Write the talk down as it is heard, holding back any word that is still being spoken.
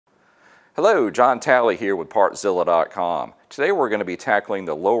Hello, John Talley here with Partzilla.com. Today we're going to be tackling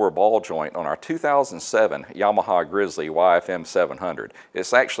the lower ball joint on our 2007 Yamaha Grizzly YFM700.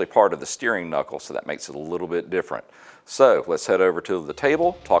 It's actually part of the steering knuckle, so that makes it a little bit different. So let's head over to the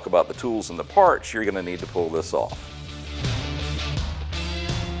table, talk about the tools and the parts you're going to need to pull this off.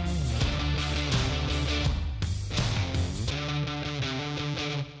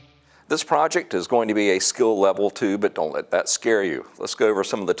 This project is going to be a skill level 2, but don't let that scare you. Let's go over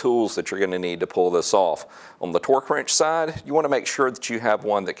some of the tools that you're going to need to pull this off. On the torque wrench side, you want to make sure that you have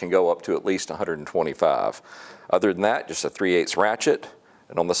one that can go up to at least 125. Other than that, just a 3/8 ratchet.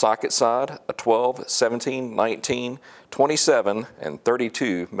 And on the socket side, a 12, 17, 19, 27, and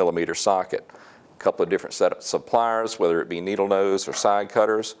 32 millimeter socket. A couple of different sets of pliers, whether it be needle nose or side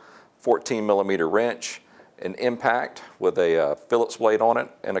cutters, 14 millimeter wrench, an impact with a Phillips blade on it,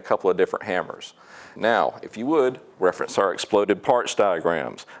 and a couple of different hammers. Now, if you would, reference our exploded parts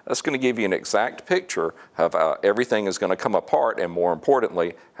diagrams. That's going to give you an exact picture of how everything is going to come apart, and more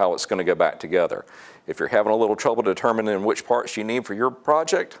importantly, how it's going to go back together. If you're having a little trouble determining which parts you need for your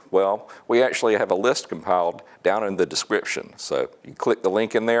project, well, we actually have a list compiled down in the description. So you click the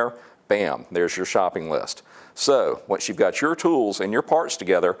link in there, bam, there's your shopping list. So once you've got your tools and your parts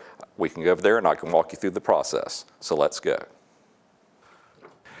together, we can go over there and I can walk you through the process. So let's go.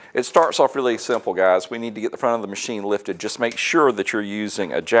 It starts off really simple, guys. We need to get the front of the machine lifted. Just make sure that you're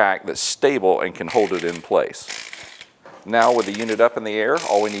using a jack that's stable and can hold it in place. Now with the unit up in the air,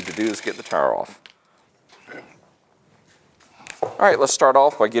 all we need to do is get the tire off. All right, let's start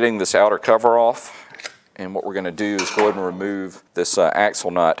off by getting this outer cover off. And what we're going to do is go ahead and remove this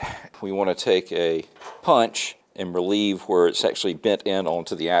axle nut. We want to take a punch and relieve where it's actually bent in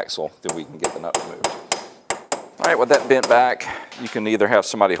onto the axle, then we can get the nut removed. All right, with that bent back, you can either have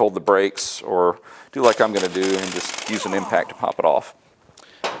somebody hold the brakes or do like I'm going to do and just use an impact to pop it off.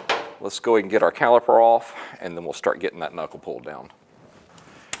 Let's go ahead and get our caliper off, and then we'll start getting that knuckle pulled down.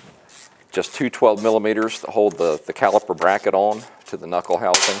 Just two 12 millimeters to hold the caliper bracket on to the knuckle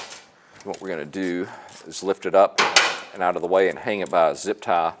housing. What we're going to do is lift it up and out of the way and hang it by a zip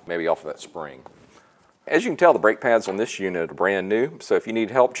tie, maybe off of that spring. As you can tell, the brake pads on this unit are brand new, so if you need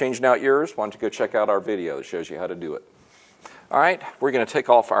help changing out yours, why don't you go check out our video that shows you how to do it. All right, we're going to take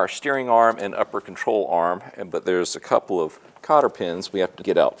off our steering arm and upper control arm, but there's a couple of cotter pins we have to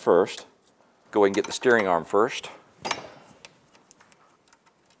get out first. Go ahead and get the steering arm first.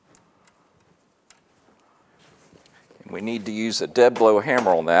 And we need to use a dead blow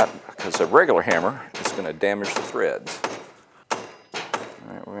hammer on that because a regular hammer is going to damage the threads.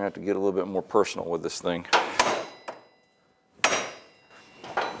 All right, we're going to have to get a little bit more personal with this thing.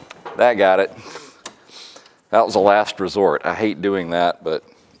 That got it. That was a last resort. I hate doing that, but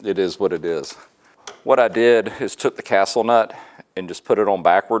it is what it is. What I did is took the castle nut and just put it on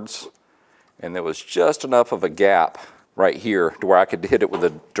backwards, and there was just enough of a gap right here to where I could hit it with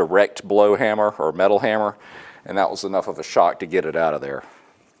a direct blow hammer or metal hammer, and that was enough of a shock to get it out of there.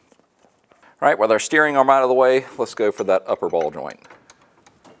 All right, with our steering arm out of the way, let's go for that upper ball joint.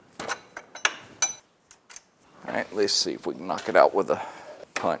 All right, let's see if we can knock it out with a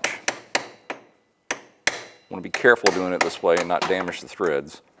punch. Want to be careful doing it this way and not damage the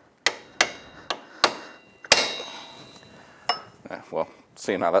threads. Well,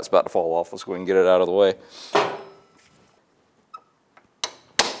 seeing how that's about to fall off, let's go ahead and get it out of the way.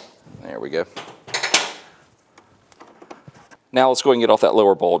 There we go. Now let's go ahead and get off that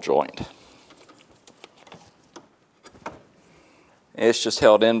lower ball joint. It's just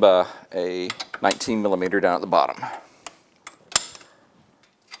held in by a 19 millimeter down at the bottom.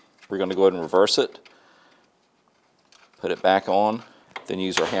 We're going to go ahead and reverse it, put it back on, then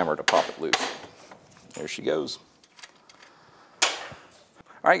use our hammer to pop it loose. There she goes.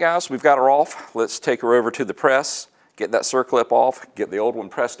 All right, guys, we've got her off. Let's take her over to the press, get that circlip off, get the old one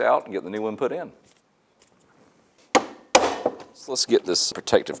pressed out, and get the new one put in. So let's get this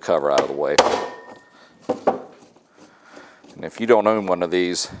protective cover out of the way. And if you don't own one of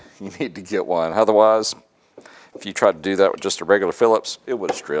these, you need to get one. Otherwise, if you tried to do that with just a regular Phillips, it would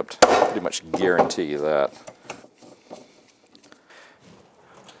have stripped. I pretty much guarantee you that.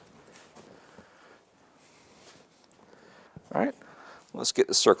 All right, let's get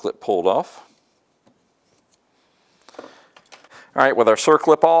the circlip pulled off. All right, with our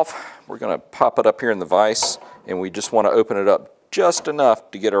circlip off, we're going to pop it up here in the vise, and we just want to open it up just enough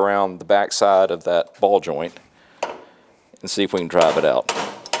to get around the back side of that ball joint and see if we can drive it out.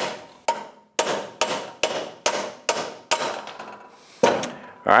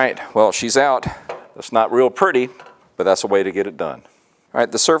 All right, well, she's out. That's not real pretty, but that's a way to get it done. All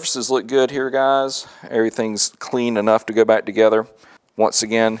right, the surfaces look good here, guys. Everything's clean enough to go back together. Once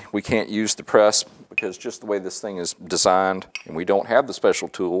again, we can't use the press because just the way this thing is designed, and we don't have the special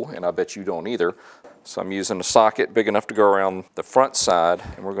tool, and I bet you don't either. So I'm using a socket big enough to go around the front side,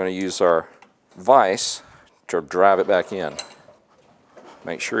 and we're going to use our vise to drive it back in.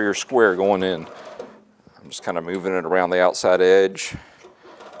 Make sure you're square going in. I'm just kind of moving it around the outside edge,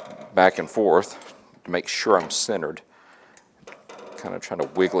 back and forth, to make sure I'm centered. Kind of trying to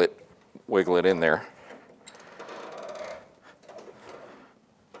wiggle it in there.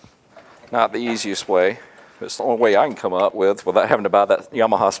 Not the easiest way. It's the only way I can come up with without having to buy that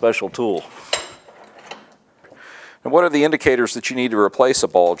Yamaha special tool. And what are the indicators that you need to replace a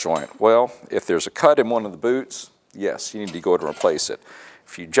ball joint? Well, if there's a cut in one of the boots, yes, you need to go ahead and replace it.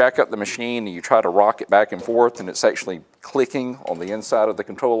 If you jack up the machine and you try to rock it back and forth and it's actually clicking on the inside of the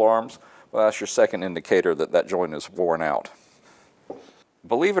control arms, well, that's your second indicator that that joint is worn out.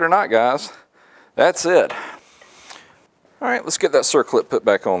 Believe it or not, guys, that's it. All right, let's get that circlip put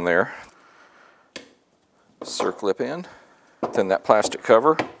back on there. Circlip in, then that plastic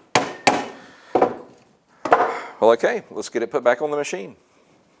cover. Well, okay, let's get it put back on the machine.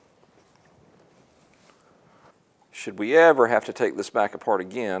 Should we ever have to take this back apart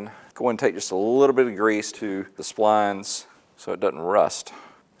again, go and take just a little bit of grease to the splines so it doesn't rust,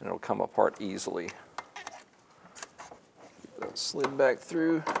 and it'll come apart easily. Get that slid back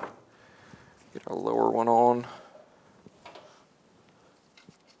through, get our lower one on.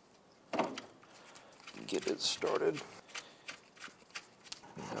 Get it started.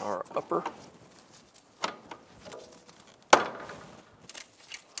 Now our upper.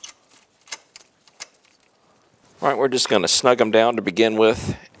 All right, we're just going to snug them down to begin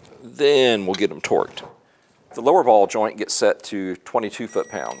with, then we'll get them torqued. The lower ball joint gets set to 22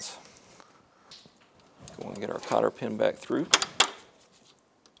 foot-pounds. Go and get our cotter pin back through.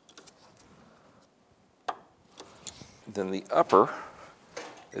 Then the upper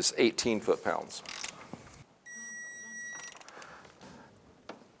is 18 foot-pounds.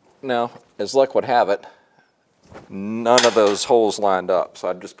 Now, as luck would have it, none of those holes lined up, so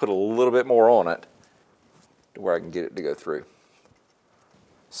I just put a little bit more on it to where I can get it to go through.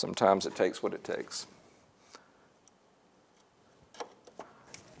 Sometimes it takes what it takes.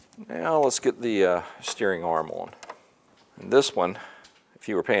 Now let's get the steering arm on. And this one, if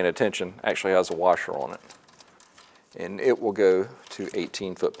you were paying attention, actually has a washer on it. And it will go to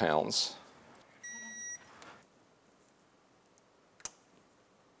 18 foot-pounds.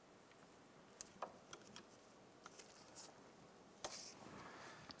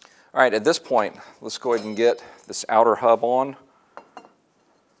 All right, at this point, let's go ahead and get this outer hub on.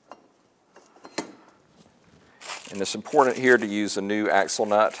 And it's important here to use a new axle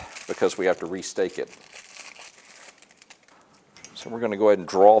nut because we have to restake it. So we're going to go ahead and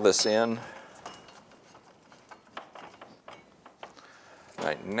draw this in. All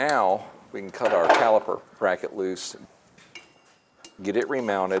right, now we can cut our caliper bracket loose, get it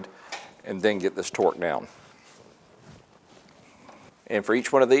remounted, and then get this torqued down. And for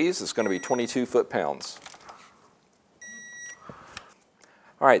each one of these, it's going to be 22 foot-pounds.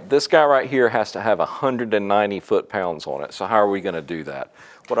 All right, this guy right here has to have 190 foot-pounds on it. So how are we going to do that?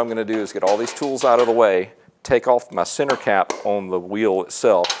 What I'm going to do is get all these tools out of the way, take off my center cap on the wheel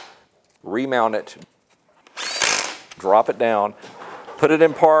itself, remount it, drop it down, put it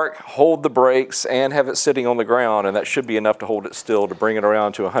in park, hold the brakes, and have it sitting on the ground, and that should be enough to hold it still to bring it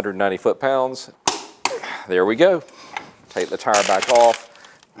around to 190 foot-pounds. There we go. Take the tire back off,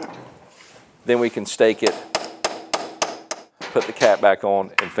 then we can stake it, put the cap back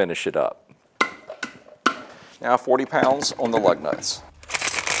on, and finish it up. Now 40 pounds on the lug nuts.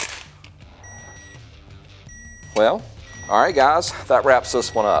 Well, all right guys, that wraps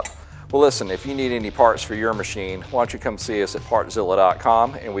this one up. Well listen, if you need any parts for your machine, why don't you come see us at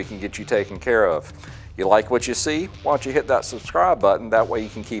Partzilla.com and we can get you taken care of. You like what you see? Why don't you hit that subscribe button, that way you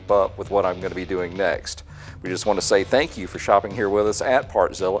can keep up with what I'm going to be doing next. We just want to say thank you for shopping here with us at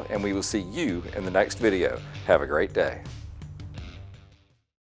Partzilla, and we will see you in the next video. Have a great day.